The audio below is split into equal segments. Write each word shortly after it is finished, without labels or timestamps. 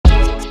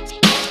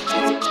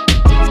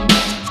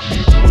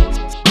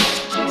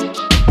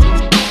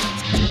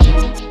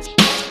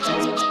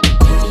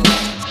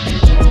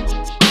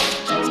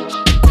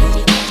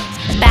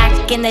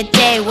the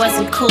day it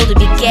wasn't cool to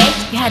be gay.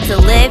 You had to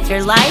live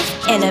your life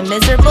in a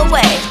miserable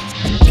way.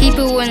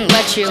 People wouldn't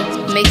let you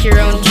make your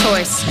own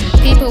choice.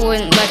 People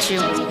wouldn't let you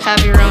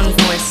have your own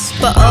voice.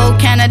 But oh,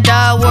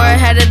 Canada, we're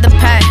ahead of the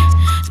pack.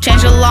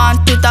 Change the law in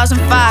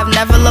 2005,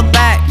 never look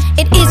back.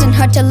 It isn't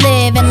hard to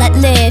live and let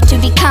live to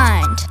be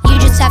kind. You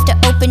just have to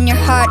open your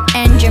heart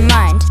and your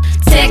mind.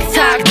 Tick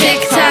tock,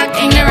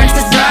 ignorance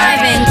is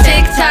thriving.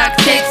 Tick tock,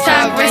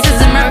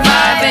 racism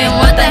reviving.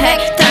 What the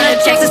heck? Time to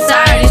check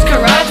society's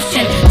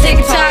corruption.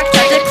 Tick tock,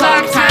 check the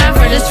clock, time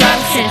for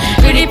disruption.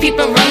 Greedy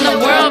people run the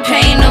world,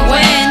 paying to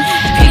win.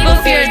 People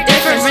fear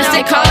difference,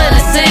 they call it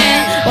a sin.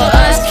 Well,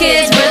 us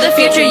kids, we're the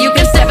future, you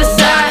can step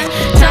aside.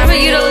 Time for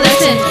you to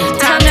listen,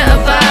 time to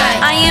abide.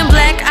 I ain't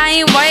black,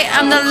 I ain't white,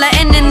 I'm the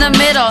Latin in the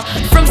middle.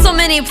 From so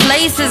many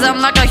places,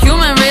 I'm like a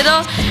human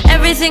riddle.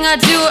 Everything I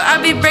do, I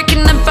be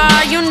breaking the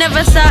bar. You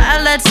never thought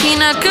a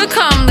Latina could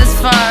come this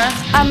far.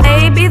 I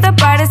may be the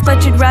brightest,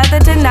 but you'd rather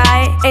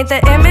deny. Ain't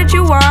the image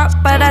you want,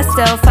 but I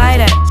still fight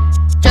it.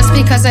 Just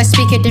because I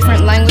speak a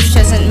different language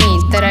doesn't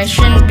mean that I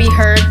shouldn't be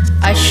heard,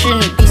 I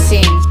shouldn't be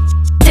seen.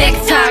 Tick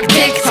tock,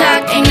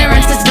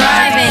 ignorance is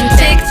thriving.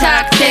 Tick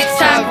tock,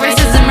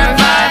 racism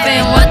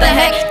reviving. What the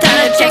heck? Time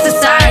to check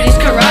society's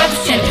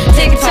corruption.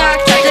 Tick tock,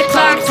 check the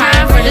clock,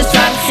 time for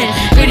disruption.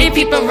 Greedy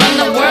people run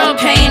the world,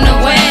 paying to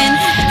win.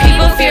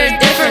 People fear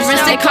difference,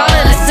 they call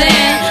it a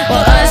sin.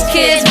 Well, us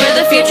kids, we're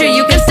the future,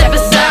 you can step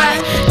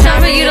aside.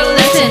 Time for you to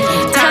listen,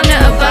 time to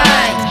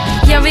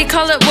abide. Yeah, we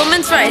call it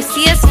women's rights,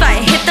 see us fight,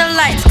 hit the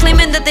lights,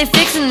 claiming that they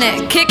fixing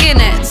it, kicking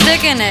it,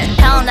 sticking it.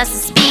 Telling us to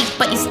speak,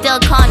 but you still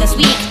calling us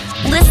weak.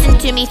 Listen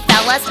to me,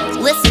 fellas,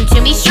 listen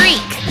to me shriek.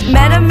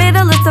 Meta made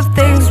a list of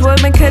things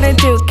women couldn't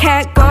do.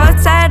 Can't go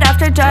outside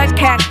after dark,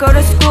 can't go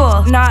to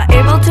school. Not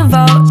able to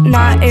vote,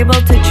 not able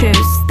to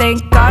choose.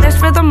 Thank goddess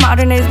for the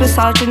modern age,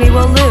 misogyny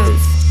will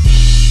lose.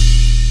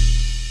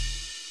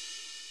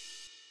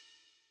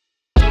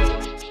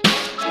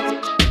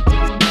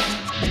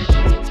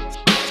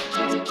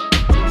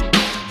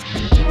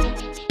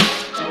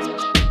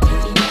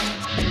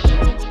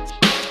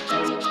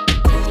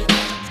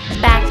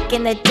 Back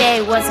in the day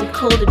it wasn't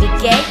cool to be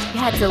gay. You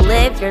had to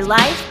live your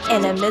life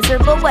in a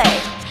miserable way.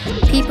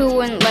 People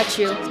wouldn't let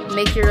you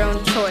make your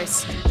own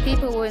choice.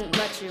 People wouldn't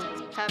let you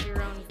have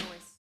your own